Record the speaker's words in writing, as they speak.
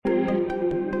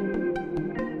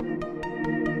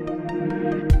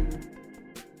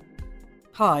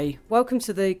Hi, welcome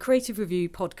to the Creative Review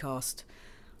podcast.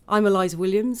 I'm Eliza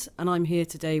Williams and I'm here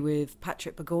today with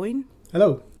Patrick Burgoyne.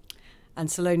 Hello. And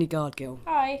Saloni Gardgill.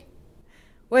 Hi.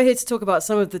 We're here to talk about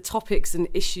some of the topics and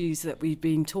issues that we've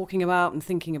been talking about and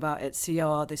thinking about at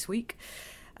CR this week.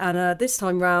 And this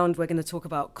time round, we're going to talk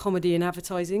about comedy in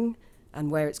advertising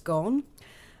and where it's gone,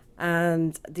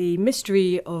 and the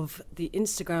mystery of the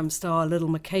Instagram star Little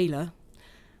Michaela.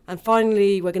 And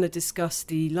finally, we're going to discuss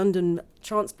the London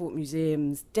Transport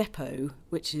Museum's depot,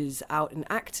 which is out in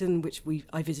Acton, which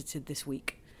I visited this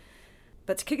week.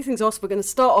 But to kick things off, we're going to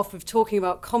start off with talking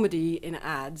about comedy in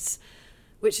ads,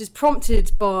 which is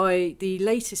prompted by the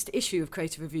latest issue of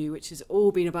Creative Review, which has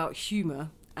all been about humour,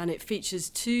 and it features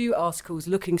two articles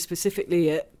looking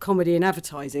specifically at comedy in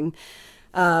advertising,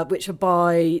 which are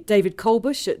by David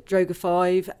Colbush at Droga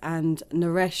 5 and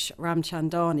Naresh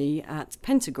Ramchandani at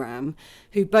Pentagram,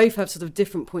 who both have sort of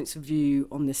different points of view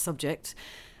on this subject.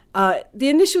 The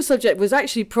initial subject was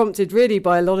actually prompted really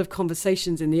by a lot of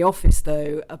conversations in the office,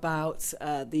 though, about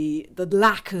the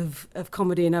lack of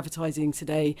comedy in advertising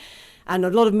today, and a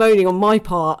lot of moaning on my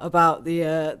part about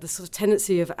the sort of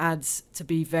tendency of ads to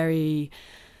be very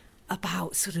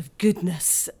about sort of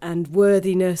goodness and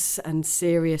worthiness and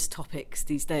serious topics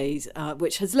these days,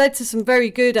 which has led to some very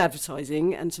good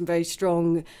advertising and some very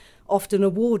strong, often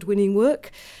award-winning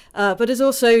work, but has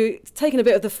also taken a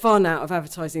bit of the fun out of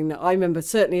advertising that I remember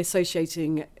certainly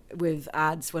associating with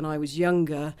ads when I was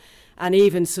younger, and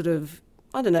even sort of,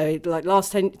 I don't know, like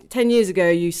last 10 years ago,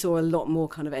 you saw a lot more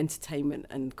kind of entertainment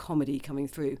and comedy coming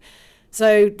through.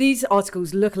 So these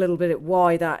articles look a little bit at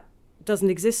why that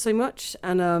doesn't exist so much,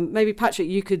 and maybe Patrick,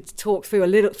 you could talk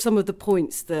through some of the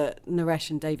points that Naresh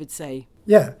and David say.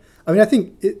 Yeah, I mean, I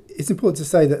think it's important to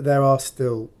say that there are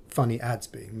still funny ads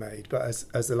being made, but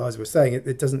as Eliza was saying,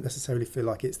 it doesn't necessarily feel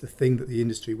like it's the thing that the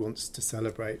industry wants to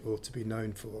celebrate or to be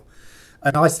known for.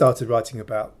 And I started writing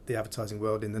about the advertising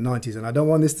world in the 90s, and I don't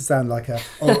want this to sound like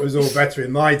it was all better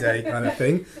in my day kind of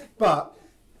thing, but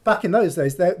back in those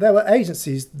days, there were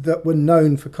agencies that were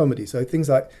known for comedy. So things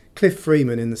like Cliff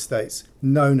Freeman in the States,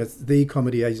 known as the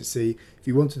comedy agency. If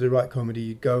you wanted to write comedy,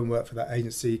 you'd go and work for that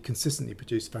agency, consistently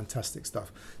produce fantastic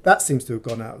stuff. That seems to have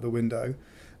gone out of the window.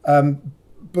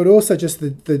 But also just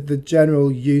the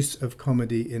general use of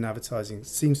comedy in advertising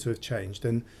seems to have changed.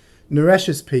 And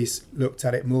Naresh's piece looked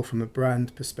at it more from a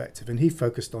brand perspective, and he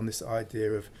focused on this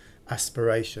idea of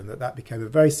aspiration, that became a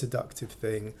very seductive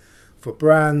thing for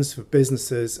brands, for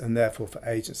businesses, and therefore for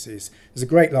agencies. There's a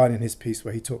great line in his piece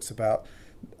where he talks about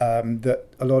that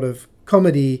a lot of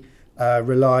comedy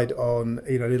relied on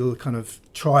little kind of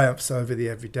triumphs over the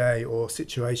everyday, or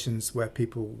situations where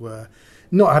people were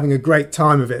not having a great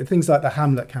time of it. Things like the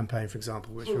Hamlet campaign, for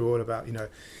example, which were all about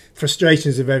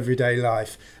frustrations of everyday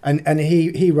life. And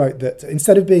he wrote that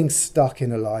instead of being stuck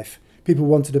in a life, people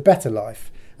wanted a better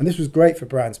life. And this was great for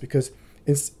brands, because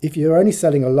if you're only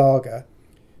selling a lager,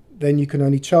 then you can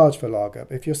only charge for lager.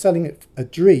 But if you're selling a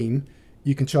dream,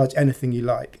 you can charge anything you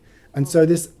like. And so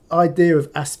this idea of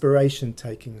aspiration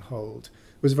taking hold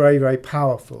was very, very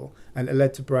powerful, and it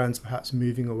led to brands perhaps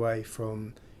moving away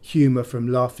from humour, from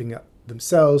laughing at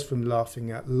themselves, from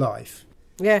laughing at life.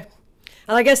 Yeah.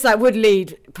 And I guess that would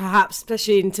lead, perhaps,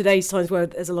 especially in today's times where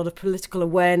there's a lot of political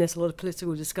awareness, a lot of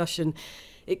political discussion,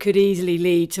 it could easily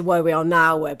lead to where we are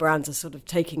now, where brands are sort of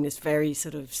taking this very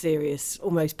sort of serious,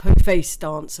 almost po-faced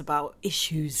stance about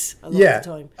issues a lot of the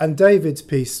time. And David's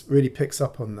piece really picks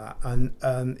up on that.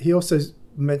 And he also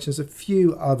mentions a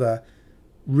few other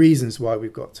reasons why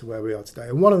we've got to where we are today.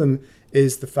 And one of them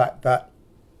is the fact that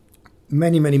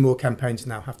many, many more campaigns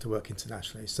now have to work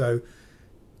internationally. So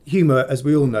humour, as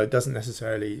we all know, doesn't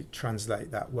necessarily translate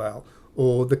that well,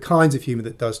 or the kinds of humour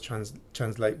that does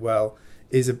translate well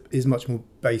is much more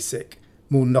basic,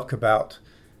 more knockabout,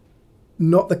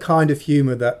 not the kind of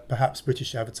humour that perhaps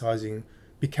British advertising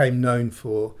became known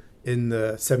for in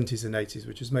the 70s and 80s,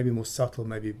 which was maybe more subtle,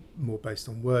 maybe more based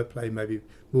on wordplay, maybe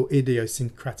more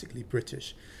idiosyncratically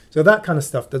British. So that kind of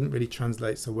stuff doesn't really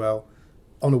translate so well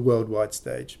on a worldwide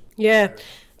stage. Yeah.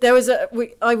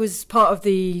 I was part of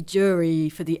the jury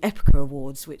for the Epica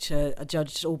Awards, which are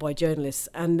judged all by journalists.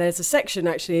 And there's a section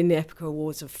actually in the Epica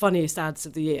Awards of funniest ads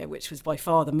of the year, which was by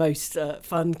far the most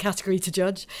fun category to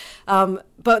judge.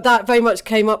 But that very much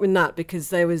came up in that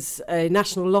because there was a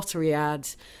National Lottery ad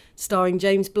starring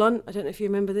James Blunt. I don't know if you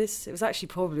remember this. It was actually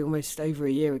probably almost over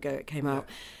a year ago it came out.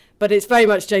 But it's very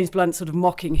much James Blunt sort of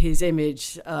mocking his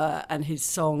image and his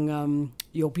song,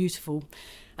 You're Beautiful.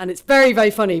 And it's very,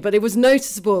 very funny. But it was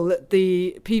noticeable that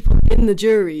the people in the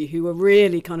jury who were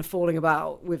really kind of falling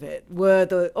about with it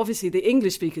were obviously the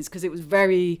English speakers, because it was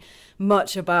very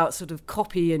much about sort of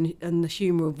copy and the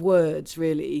humour of words,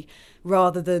 really,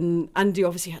 rather than... And you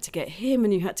obviously had to get him,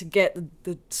 and you had to get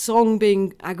the song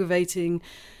being aggravating.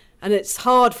 And it's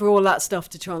hard for all that stuff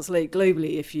to translate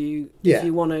globally if you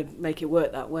want to make it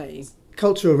work that way.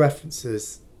 Cultural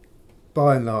references,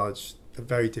 by and large, are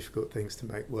very difficult things to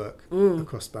make work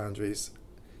across boundaries.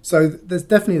 So there's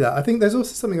definitely that. I think there's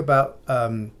also something about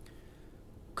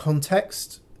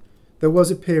context. There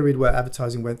was a period where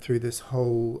advertising went through this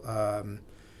whole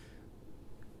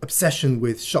obsession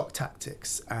with shock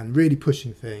tactics and really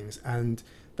pushing things, and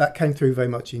that came through very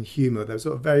much in humour. There was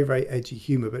sort of very, very edgy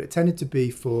humour, but it tended to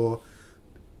be for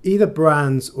either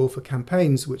brands or for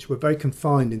campaigns which were very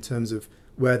confined in terms of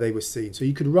where they were seen. So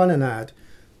you could run an ad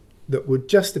that would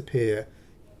just appear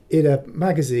in a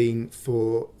magazine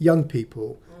for young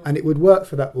people, and it would work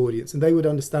for that audience, and they would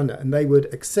understand it, and they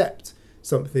would accept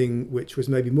something which was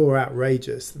maybe more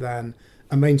outrageous than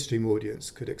a mainstream audience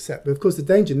could accept. But of course the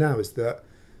danger now is that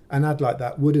an ad like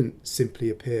that wouldn't simply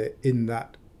appear in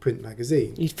that print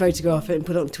magazine. You'd photograph it and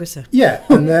put it on Twitter. Yeah,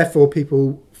 and therefore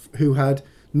people who had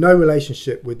no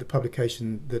relationship with the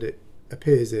publication that it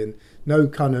appears in, no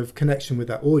kind of connection with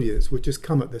that audience, would just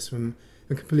come at this from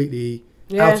a completely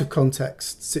out of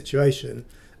context situation,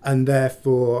 and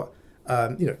therefore,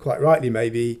 quite rightly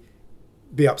maybe,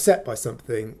 be upset by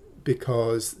something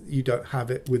because you don't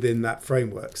have it within that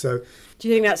framework. So, do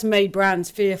you think that's made brands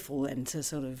fearful then to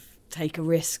sort of take a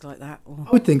risk like that? Or?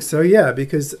 I would think so, yeah,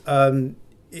 because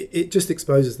it just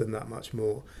exposes them that much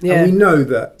more. Yeah. And we know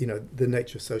that, the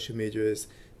nature of social media is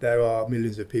there are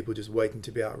millions of people just waiting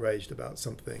to be outraged about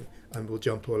something and will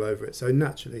jump all over it. So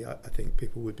naturally, I think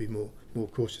people would be more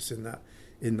cautious in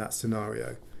that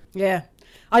scenario. Yeah.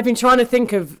 I've been trying to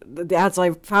think of the ads I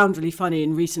found really funny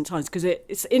in recent times, because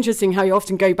it's interesting how you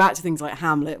often go back to things like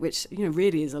Hamlet, which,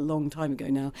 really is a long time ago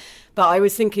now. But I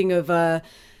was thinking of... the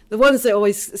ones that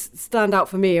always stand out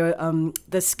for me are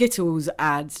the Skittles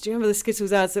ads. Do you remember the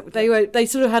Skittles ads? They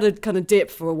sort of had a kind of dip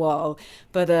for a while,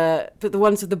 but the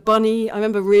ones with the bunny, I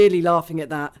remember really laughing at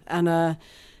that.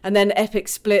 And then Epic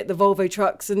Split, the Volvo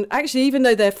trucks, and actually, even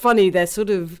though they're funny, there's a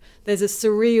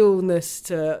surrealness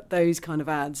to those kind of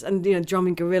ads. And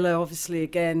Drumming Gorilla, obviously,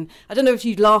 again, I don't know if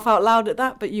you'd laugh out loud at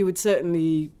that, but you would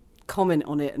certainly comment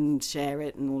on it and share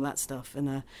it and all that stuff.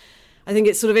 And I think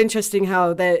it's sort of interesting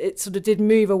how it sort of did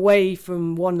move away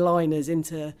from one-liners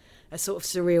into a sort of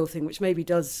surreal thing, which maybe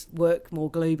does work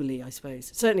more globally, I suppose.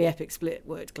 Certainly Epic Split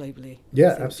worked globally.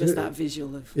 Yeah, absolutely. Just that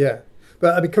visual of... Yeah.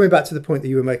 But coming back to the point that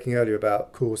you were making earlier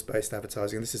about cause-based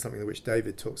advertising, and this is something which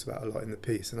David talks about a lot in the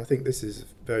piece, and I think this is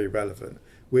very relevant,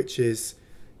 which is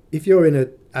if you're in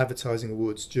an advertising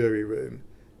awards jury room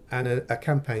and a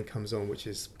campaign comes on which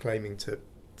is claiming to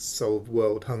solve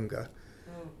world hunger,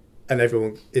 and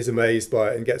everyone is amazed by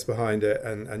it and gets behind it,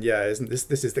 and isn't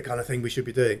this is the kind of thing we should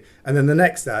be doing, and then the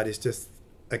next ad is just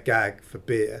a gag for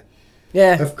beer.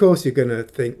 Yeah. Of course you're going to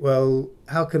think, well,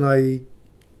 how can I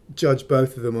judge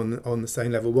both of them on the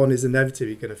same level? One is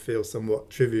inevitably going to feel somewhat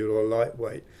trivial or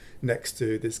lightweight next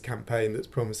to this campaign that's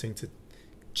promising to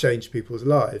change people's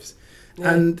lives.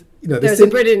 Yeah. And there's a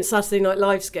brilliant Saturday Night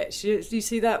Live sketch. Do you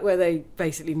see that, where they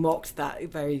basically mocked that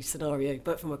very scenario,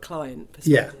 but from a client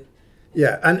perspective?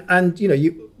 Yeah, and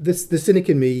the cynic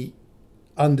in me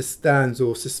understands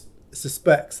or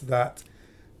suspects that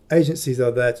agencies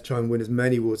are there to try and win as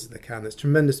many awards as they can. There's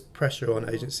tremendous pressure on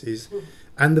agencies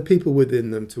and the people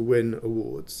within them to win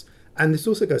awards. And this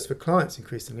also goes for clients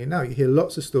increasingly now. You hear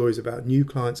lots of stories about new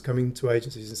clients coming to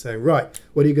agencies and saying, right,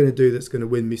 what are you going to do that's going to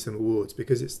win me some awards?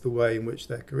 Because it's the way in which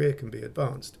their career can be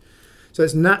advanced. So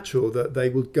it's natural that they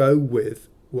will go with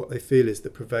what they feel is the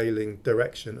prevailing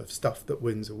direction of stuff that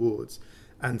wins awards,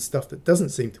 and stuff that doesn't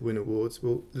seem to win awards,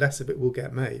 less of it will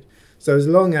get made. So as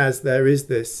long as there is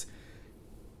this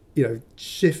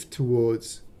shift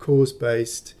towards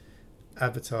cause-based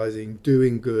advertising,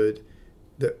 doing good,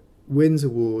 that wins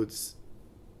awards,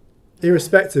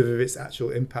 irrespective of its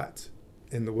actual impact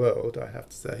in the world, I have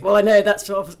to say. Well, I know that's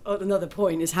sort of another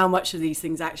point, is how much of these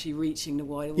things actually reaching the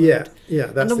wider world.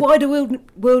 Yeah. And the wider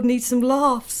world needs some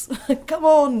laughs. Come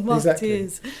on,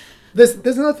 marketeers. Exactly.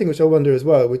 There's another thing which I wonder as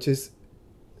well, which is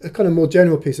a kind of more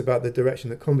general piece about the direction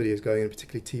that comedy is going in,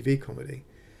 particularly TV comedy,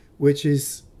 which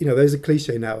is, there's a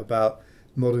cliche now about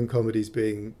modern comedies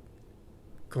being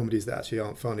comedies that actually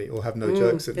aren't funny or have no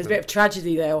jokes in them. There's a bit of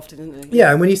tragedy there often, isn't there?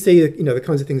 Yeah, and when you see the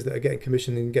kinds of things that are getting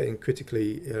commissioned and getting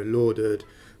critically lauded,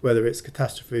 whether it's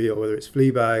Catastrophe or whether it's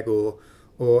Fleabag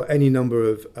or any number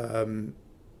of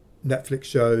Netflix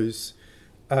shows,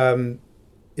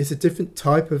 it's a different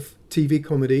type of TV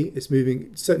comedy. It's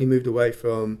certainly moved away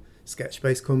from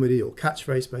sketch-based comedy or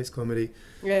catchphrase-based comedy.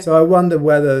 Yeah. So I wonder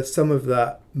whether some of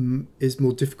that is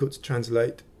more difficult to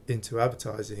translate into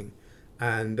advertising,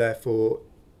 and therefore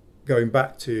going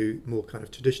back to more kind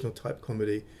of traditional type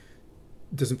comedy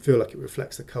doesn't feel like it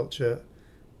reflects the culture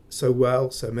so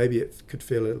well. So maybe it could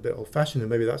feel a little bit old-fashioned, and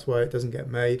maybe that's why it doesn't get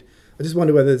made. I just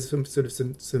wonder whether there's some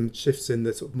shifts in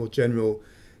the sort of more general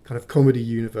kind of comedy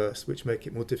universe which make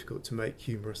it more difficult to make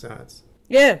humorous ads.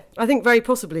 Yeah, I think very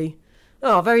possibly.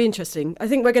 Oh, very interesting. I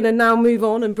think we're going to now move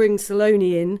on and bring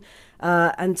Saloni in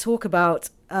and talk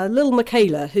about little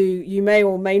Michaela, who you may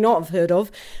or may not have heard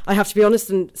of. I have to be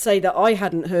honest and say that I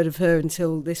hadn't heard of her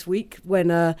until this week when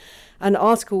an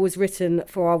article was written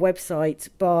for our website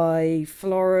by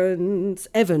Florence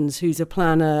Evans, who's a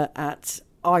planner at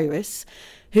Iris,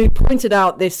 who pointed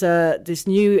out this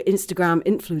new Instagram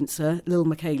influencer, Lil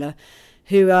Michaela,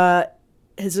 who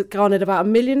has garnered about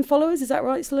 1 million followers. Is that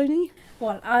right, Saloni?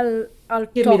 Well, I'll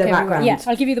give talk me the background. Yeah,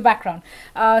 I'll give you the background.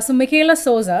 So Michaela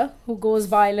Souza, who goes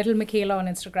by Little Michaela on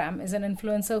Instagram, is an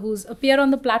influencer who's appeared on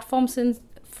the platform since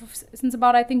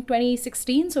about, I think,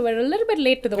 2016. So we're a little bit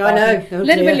late to the party. I know. A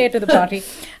little bit late to the party.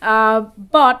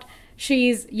 But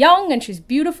she's young and she's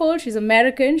beautiful. She's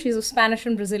American. She's of Spanish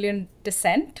and Brazilian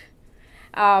descent.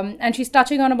 And she's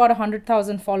touching on about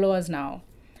 100,000 followers now.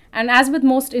 And as with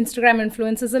most Instagram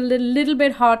influencers, it's a little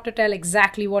bit hard to tell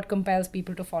exactly what compels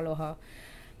people to follow her.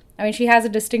 I mean, she has a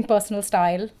distinct personal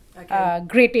style,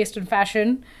 great taste in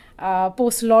fashion,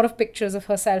 posts a lot of pictures of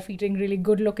herself eating really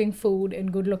good-looking food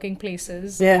in good-looking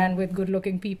places and with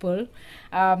good-looking people.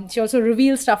 She also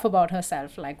reveals stuff about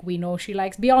herself, like we know she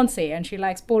likes Beyonce and she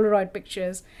likes Polaroid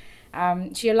pictures.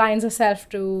 She aligns herself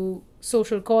to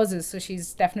social causes, so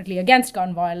she's definitely against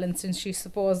gun violence, and she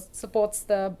supports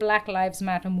the Black Lives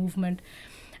Matter movement.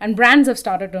 And brands have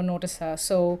started to notice her,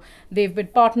 so they've been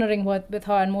partnering with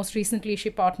her, and most recently she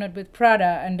partnered with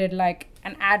Prada and did like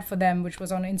an ad for them, which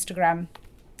was on Instagram.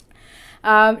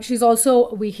 She's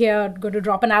also, we hear, going to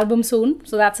drop an album soon,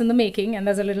 so that's in the making, and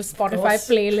there's a little Spotify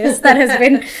playlist that has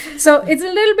been, so it's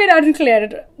a little bit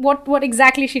unclear what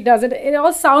exactly she does. It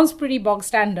all sounds pretty bog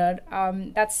standard.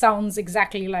 That sounds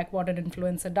exactly like what an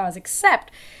influencer does,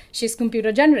 except she's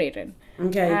computer generated.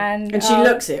 Okay, and she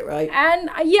looks it, right? And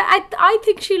I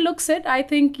think she looks it. I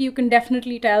think you can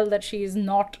definitely tell that she is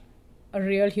not a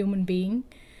real human being.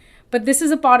 But this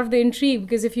is a part of the intrigue,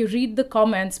 because if you read the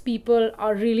comments, people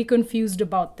are really confused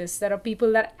about this. There are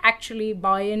people that actually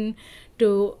buy in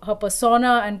to her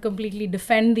persona and completely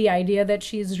defend the idea that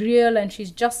she's real and she's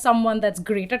just someone that's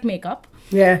great at makeup.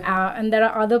 Yeah. And there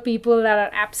are other people that are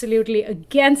absolutely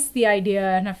against the idea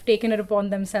and have taken it upon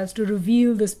themselves to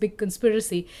reveal this big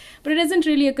conspiracy. But it isn't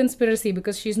really a conspiracy,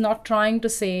 because she's not trying to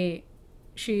say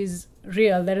she's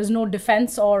real. There is no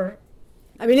defense or...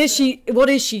 I mean, what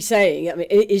is she saying? I mean,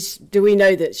 do we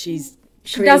know that she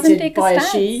doesn't take a stance.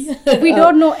 She? We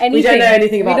don't know anything. We don't know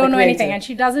anything about We don't know the anything, and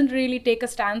she doesn't really take a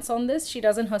stance on this. She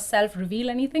doesn't herself reveal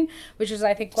anything, which is,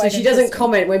 I think, quite. So she doesn't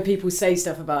comment when people say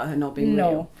stuff about her not being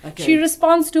real. No, okay. She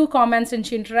responds to comments and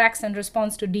she interacts and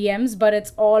responds to DMs, but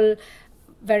it's all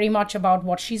very much about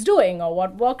what she's doing or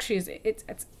what work she's. It's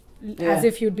as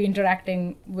if you'd be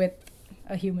interacting with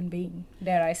a human being,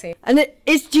 dare I say. And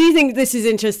do you think this is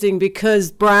interesting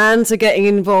because brands are getting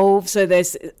involved, so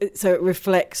it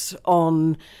reflects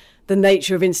on the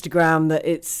nature of Instagram, that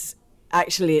it's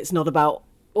not about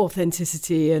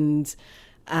authenticity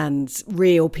and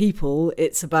real people,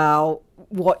 it's about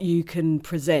what you can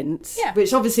present,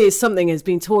 which obviously is something that's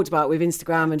been talked about with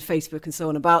Instagram and Facebook and so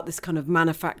on, about this kind of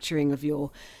manufacturing of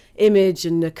your image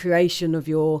and the creation of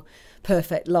your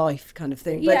perfect life kind of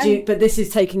thing. But this is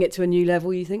taking it to a new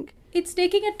level, you think? It's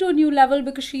taking it to a new level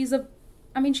because she's a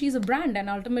brand, and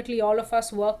ultimately all of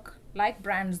us work like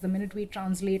brands the minute we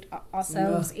translate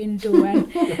ourselves into when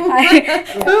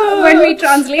we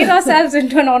translate ourselves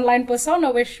into an online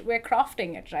persona, we're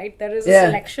crafting it, right? There is a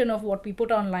selection of what we put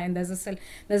online, there's a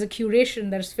curation,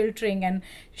 there's filtering, and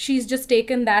she's just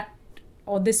taken that.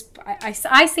 Or this, I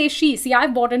say she. See,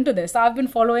 I've bought into this. I've been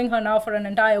following her now for an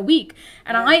entire week.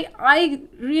 And I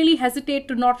really hesitate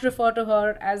to not refer to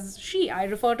her as she. I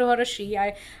refer to her as she.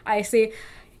 I say,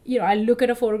 I look at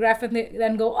a photograph and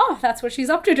then go, oh, that's what she's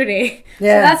up to today.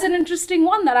 Yeah. So that's an interesting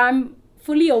one that I'm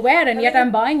fully aware, and yet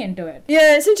I'm buying into it.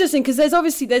 Yeah, it's interesting because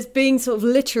there's been sort of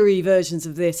literary versions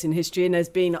of this in history, and there's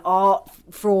been art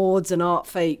frauds and art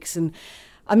fakes, and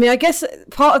I mean, I guess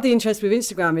part of the interest with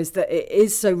Instagram is that it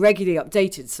is so regularly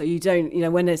updated. So you don't,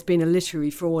 when there's been a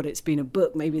literary fraud, it's been a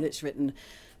book maybe that's written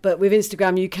But with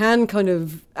Instagram, you can kind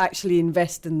of actually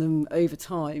invest in them over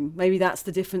time. Maybe that's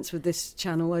the difference with this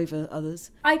channel over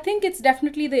others. I think it's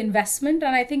definitely the investment,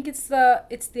 and I think it's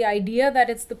the idea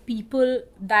that it's the people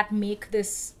that make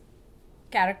this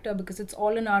character, because it's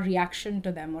all in our reaction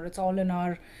to them, or it's all in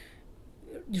our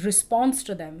response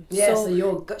to them. Yeah, so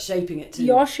you're shaping it too.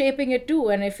 You're shaping it too,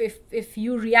 and if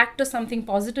you react to something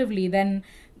positively, then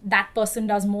that person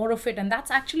does more of it, and that's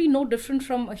actually no different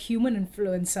from a human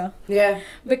influencer. Yeah.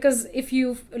 Because if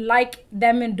you like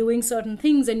them in doing certain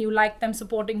things and you like them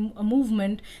supporting a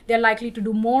movement, they're likely to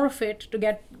do more of it to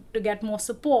get more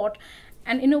support.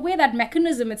 And in a way, that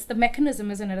mechanism, it's the mechanism,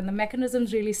 isn't it? And the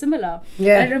mechanism's really similar.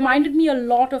 Yeah. And it reminded me a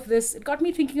lot of this. It got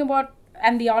me thinking about,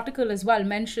 and the article as well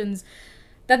mentions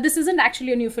that this isn't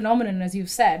actually a new phenomenon, as you've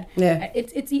said. Yeah.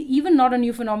 It's even not a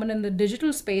new phenomenon in the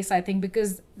digital space, I think,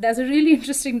 because there's a really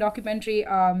interesting documentary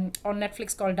on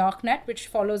Netflix called Darknet, which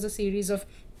follows a series of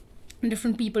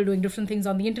different people doing different things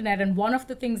on the internet. And one of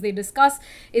the things they discuss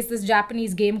is this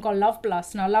Japanese game called Love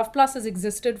Plus. Now, Love Plus has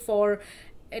existed for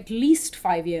at least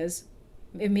 5 years,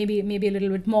 maybe a little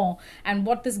bit more. And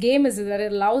what this game is that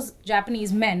it allows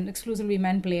Japanese men, exclusively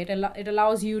men play it, it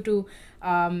allows you to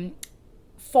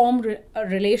form a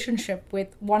relationship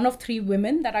with one of 3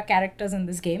 women that are characters in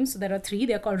this game. So there are 3.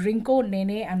 They're called Rinko,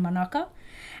 Nene, and Manaka.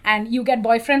 And you get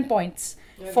boyfriend points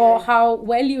for how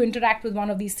well you interact with one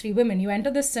of these 3 women. You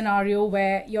enter this scenario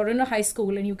where you're in a high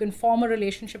school and you can form a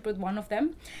relationship with one of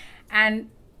them. And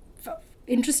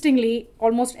interestingly,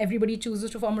 almost everybody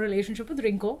chooses to form a relationship with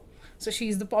Rinko. So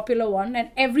she's the popular one, and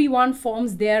everyone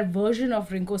forms their version of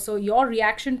Rinko. So your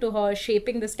reaction to her is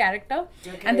shaping this character.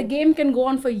 Okay. And the game can go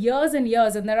on for years and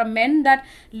years. And there are men that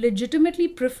legitimately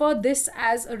prefer this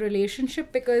as a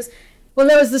relationship because... Well,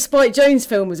 there was the Spike Jonze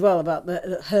film as well about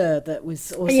her that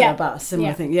was also about a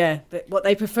similar thing. Yeah, but what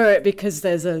they prefer it because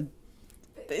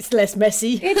it's less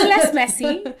messy. It's less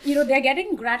messy. They're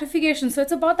getting gratification. So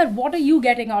it's about that. What are you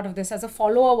getting out of this? As a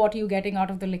follower, what are you getting out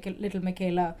of the Little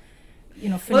Michaela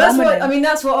phenomenon?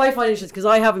 That's what I find interesting,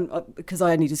 because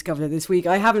I only discovered it this week.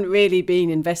 I haven't really been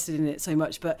invested in it so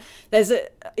much, but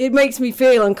it makes me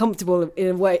feel uncomfortable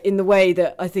in the way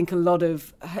that I think a lot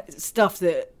of stuff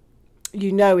that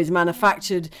is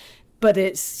manufactured, but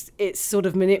it's sort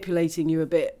of manipulating you a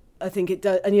bit. I think it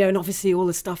does, and obviously all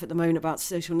the stuff at the moment about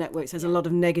social networks, there's a lot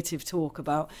of negative talk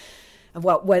about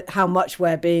how much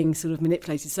we're being sort of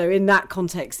manipulated. So in that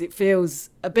context, it feels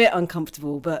a bit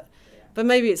uncomfortable, but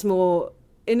maybe it's more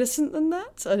innocent than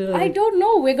that. I don't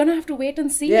know. We're gonna have to wait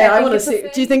and see. Yeah, I want to see.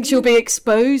 Do you think she'll be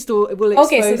exposed, or will expose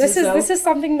Okay, so herself? this is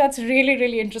something that's really,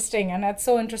 really interesting, and that's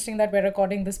so interesting that we're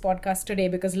recording this podcast today,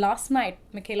 because last night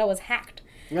Michaela was hacked.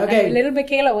 Okay. And little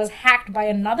Michaela was hacked by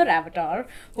another avatar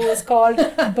who was called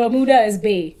Bermuda is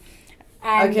Bay.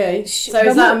 And so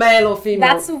is that a male or female?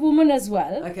 That's a woman as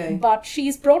well. Okay. But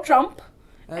she's pro-Trump,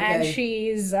 and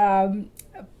she's...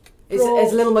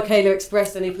 Has Little Michaela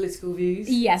expressed any political views?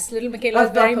 Yes, Little Michaela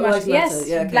is very much... Yes,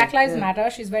 yeah, okay. Black Lives Matter.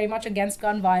 She's very much against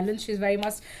gun violence. She's very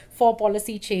much for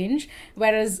policy change.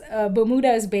 Whereas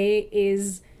Bermuda's Bay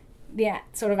is the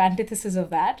sort of antithesis of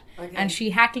that. Okay. And she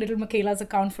hacked Little Michaela's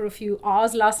account for a few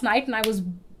hours last night, and I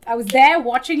was there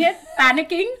watching it,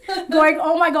 panicking, going,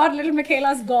 oh my God, Little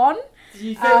Michaela's gone. Did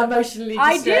you feel emotionally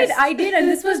distressed? I did. And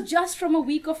this was just from a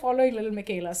week of following Little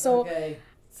Michaela. So... Okay.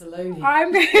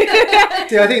 I'm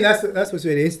See, I think that's what's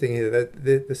really interesting here, that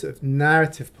the sort of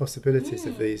narrative possibilities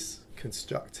of these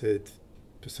constructed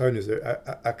personas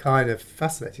are kind of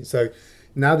fascinating. So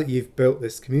now that you've built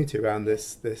this community around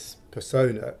this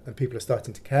persona and people are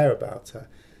starting to care about her,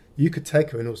 you could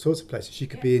take her in all sorts of places. She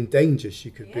could be in danger.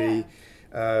 She could be,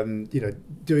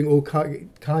 doing all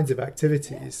kinds of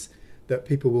activities that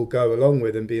people will go along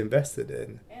with and be invested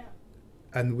in. Yeah.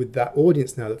 And with that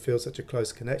audience now that feels such a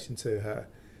close connection to her,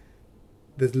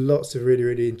 there's lots of really,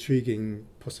 really intriguing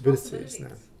possibilities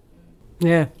now.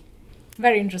 Yeah.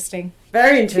 Very interesting.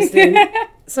 Very interesting.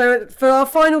 So for our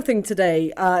final thing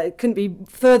today, it couldn't be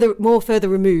further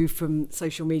removed from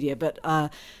social media, but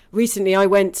recently I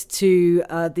went to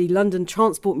the London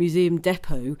Transport Museum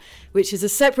Depot, which is a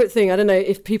separate thing. I don't know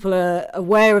if people are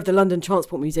aware of the London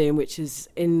Transport Museum, which is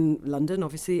in London,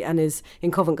 obviously, and is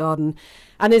in Covent Garden,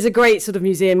 and is a great sort of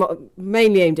museum,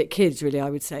 mainly aimed at kids, really, I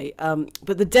would say.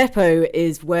 But the Depot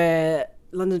is where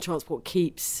London Transport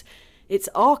keeps its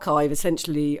archive,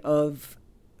 essentially, of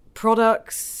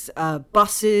products,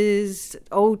 buses,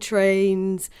 old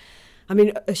trains. I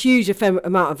mean, a huge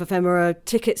amount of ephemera,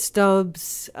 ticket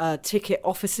stubs, ticket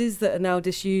offices that are now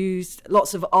disused,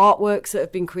 lots of artworks that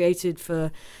have been created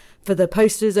for the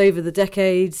posters over the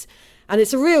decades. And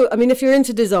it's if you're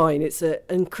into design, it's an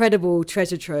incredible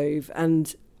treasure trove.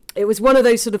 And it was one of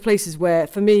those sort of places where,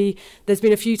 for me, there's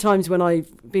been a few times when I've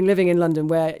been living in London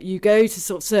where you go to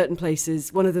sort of certain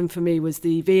places. One of them for me was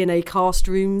the V&A cast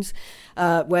rooms,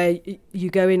 where you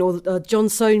go in, or John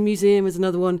Soane Museum is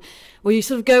another one, where you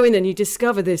sort of go in and you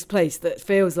discover this place that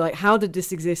feels like, how did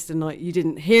this exist? And like you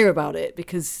didn't hear about it,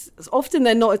 because often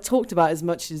they're not talked about as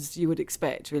much as you would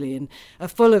expect, really, and are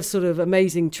full of sort of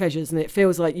amazing treasures. And it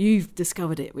feels like you've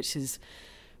discovered it, which is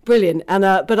brilliant. And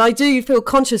but I do feel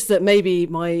conscious that maybe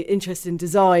my interest in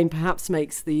design perhaps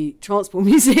makes the Transport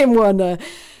Museum one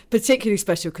particularly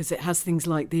special, because it has things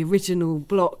like the original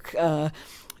block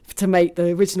to make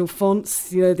the original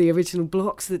fonts, you know, the original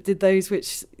blocks that did those,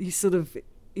 which you sort of,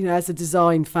 you know, as a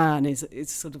design fan is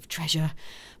sort of treasure.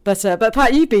 But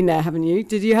Pat, you've been there, haven't you?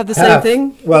 Did you have the same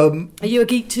thing? Well, are you a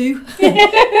geek too?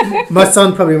 My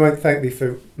son probably won't thank me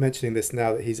for mentioning this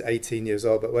now that he's 18 years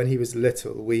old, but when he was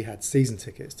little, we had season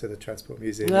tickets to the Transport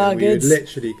Museum. Oh, and we would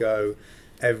literally go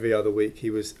every other week.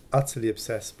 He was utterly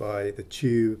obsessed by the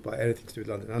Tube, by anything to do with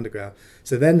London Underground.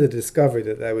 So then the discovery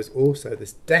that there was also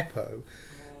this depot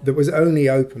that was only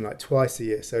open like twice a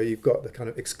year. So you've got the kind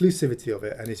of exclusivity of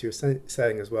it. And as you were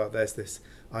saying as well, there's this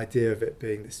idea of it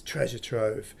being this treasure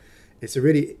trove. It's a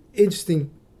really interesting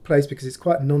place because it's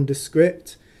quite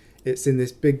nondescript. It's in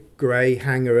this big grey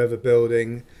hangar of a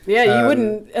building. Yeah, you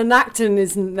wouldn't. And Acton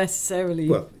isn't necessarily.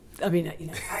 Well, I mean, you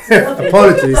know.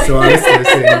 Apologies to our listeners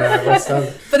in West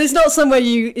London. But it's not somewhere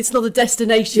it's not a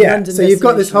destination. Yeah, London so you've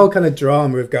got this whole kind of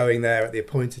drama of going there at the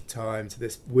appointed time to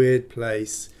this weird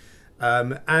place.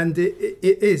 And it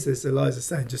is, as Eliza's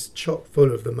saying, just chock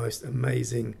full of the most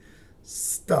amazing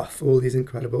stuff, all these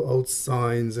incredible old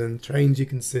signs and trains you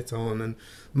can sit on and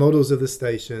models of the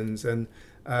stations. And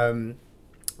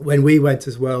when we went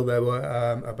as well, there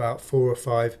were about 4 or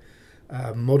 5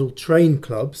 model train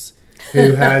clubs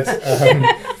who had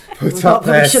put up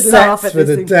their sets for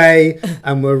the day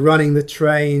and were running the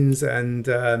trains. And,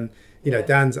 you know,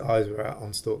 Dan's eyes were out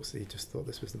on stalks. He just thought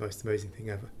this was the most amazing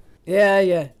thing ever.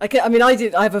 Yeah. I mean, I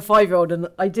have a 5-year-old and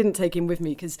I didn't take him with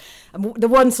me because the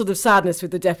one sort of sadness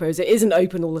with the depot is it isn't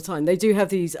open all the time. They do have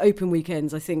these open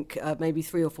weekends, I think maybe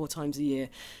 3 or 4 times a year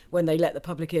when they let the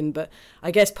public in. But I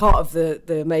guess part of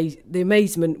the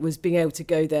amazement was being able to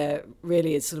go there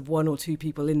really as sort of 1 or 2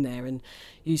 people in there, and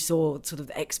you saw sort of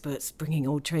the experts bringing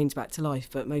old trains back to life,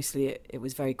 but mostly it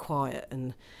was very quiet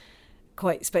and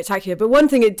quite spectacular. But one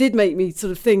thing it did make me sort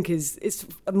of think is it's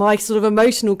my sort of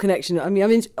emotional connection. I mean,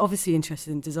 I'm obviously interested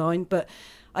in design, but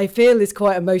I feel this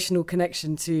quite emotional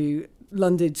connection to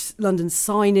London's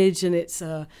signage, and it's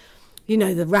you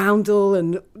know, the roundel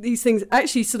and these things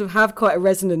actually sort of have quite a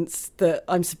resonance that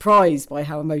I'm surprised by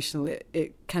how emotional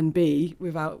it can be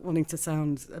without wanting to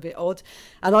sound a bit odd.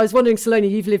 And I was wondering,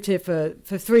 Saloni, you've lived here for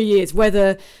 3 years,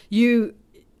 whether you,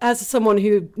 as someone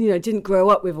who, you know, didn't grow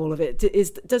up with all of it,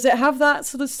 does it have that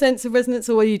sort of sense of resonance,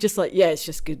 or are you just like, yeah, it's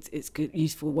just good, it's good,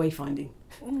 useful wayfinding?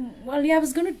 Well, yeah, I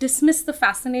was going to dismiss the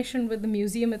fascination with the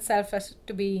museum itself as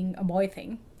to being a boy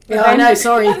thing. Yeah, I know,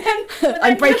 sorry.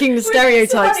 I'm breaking the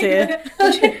stereotypes here.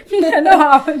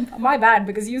 No, my bad,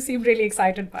 because you seem really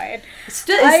excited by it. It's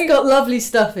got lovely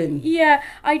stuff in. Yeah,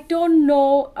 I don't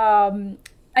know.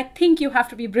 I think you have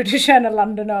to be British and a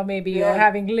Londoner, maybe, or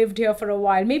having lived here for a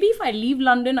while. Maybe if I leave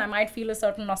London, I might feel a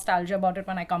certain nostalgia about it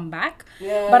when I come back.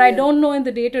 But I don't know in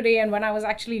the day-to-day and when I was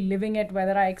actually living it,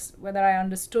 whether I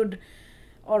understood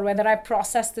or whether I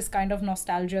processed this kind of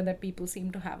nostalgia that people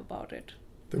seem to have about it.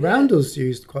 The roundel's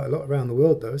used quite a lot around the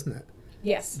world, though, isn't it?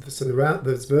 Yes. So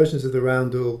there's versions of the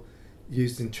roundel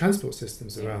used in transport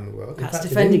systems around the world. That's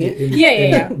defending it. In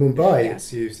Mumbai,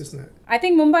 it's used, isn't it? I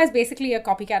think Mumbai is basically a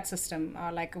copycat system.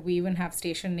 Like, we even have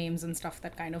station names and stuff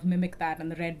that kind of mimic that, and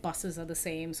the red buses are the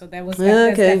same. So there's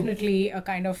definitely a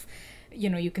kind of, you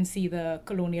know, you can see the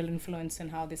colonial influence in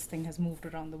how this thing has moved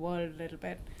around the world a little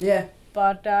bit. Yeah.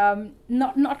 But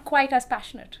not quite as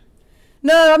passionate.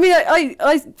 No, I mean,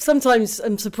 I sometimes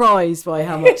am surprised by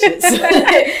how much it's...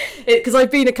 Because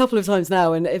I've been a couple of times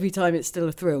now, and every time it's still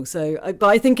a thrill. But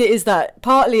I think it is that...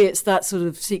 Partly it's that sort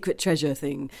of secret treasure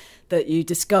thing, that you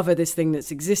discover this thing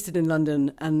that's existed in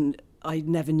London, and I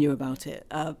never knew about it.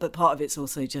 But part of it's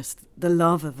also just the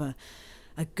love of a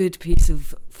good piece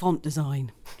of font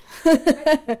design.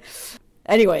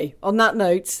 Anyway, on that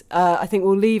note, I think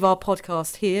we'll leave our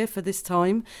podcast here for this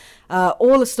time.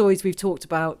 All the stories we've talked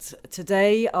about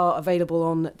today are available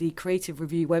on the Creative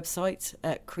Review website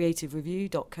at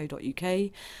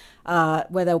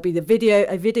creativereview.co.uk, where there'll be a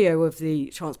video of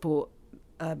the Transport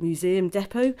Museum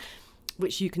depot,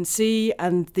 which you can see,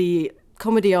 and the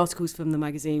comedy articles from the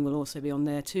magazine will also be on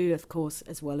there too, of course,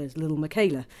 as well as Little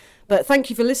Michaela. But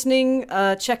thank you for listening.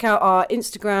 Check out our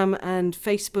Instagram and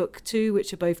Facebook too,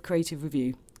 which are both Creative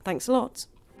Review. Thanks a lot.